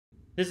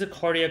This is a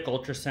cardiac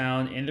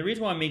ultrasound, and the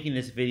reason why I'm making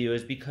this video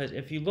is because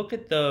if you look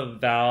at the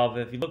valve,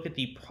 if you look at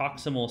the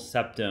proximal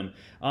septum,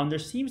 there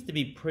seems to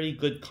be pretty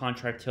good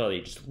contractility.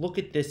 Just look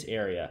at this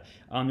area.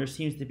 There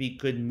seems to be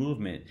good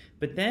movement.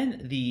 But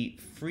then the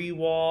free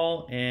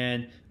wall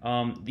and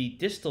the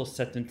distal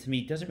septum, to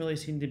me, doesn't really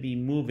seem to be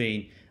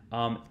moving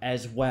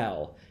as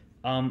well.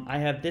 I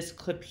have this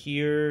clip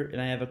here,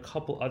 and I have a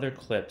couple other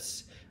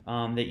clips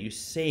that you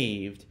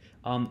saved.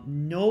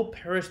 No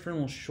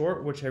parasternal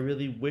short, which I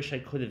really wish I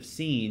could have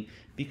seen,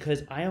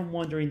 because I am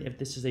wondering if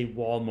this is a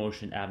wall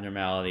motion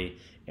abnormality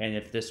and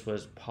if this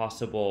was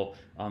possible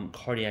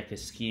cardiac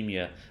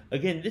ischemia.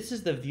 Again, this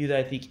is the view that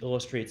I think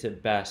illustrates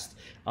it best.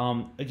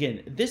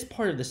 Again, this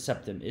part of the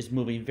septum is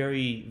moving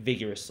very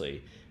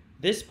vigorously.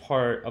 This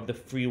part of the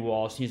free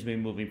wall seems to be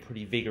moving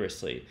pretty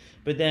vigorously.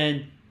 But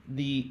then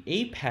the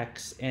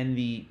apex and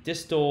the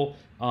distal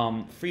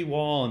free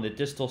wall and the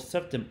distal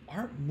septum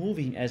aren't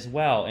moving as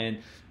well. And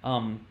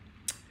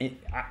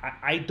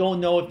I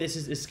don't know if this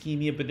is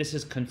ischemia, but this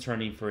is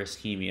concerning for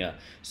ischemia.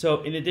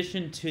 So in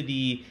addition to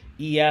the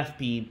EF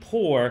being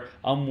poor,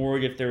 I'm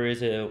worried if there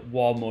is a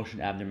wall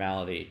motion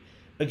abnormality.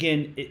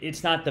 Again,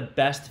 it's not the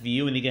best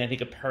view, and again, I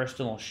think a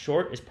parasternal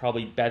short is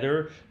probably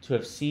better to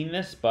have seen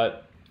this,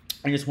 but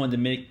I just wanted to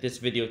make this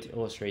video to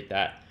illustrate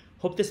that.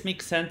 Hope this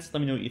makes sense.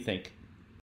 Let me know what you think.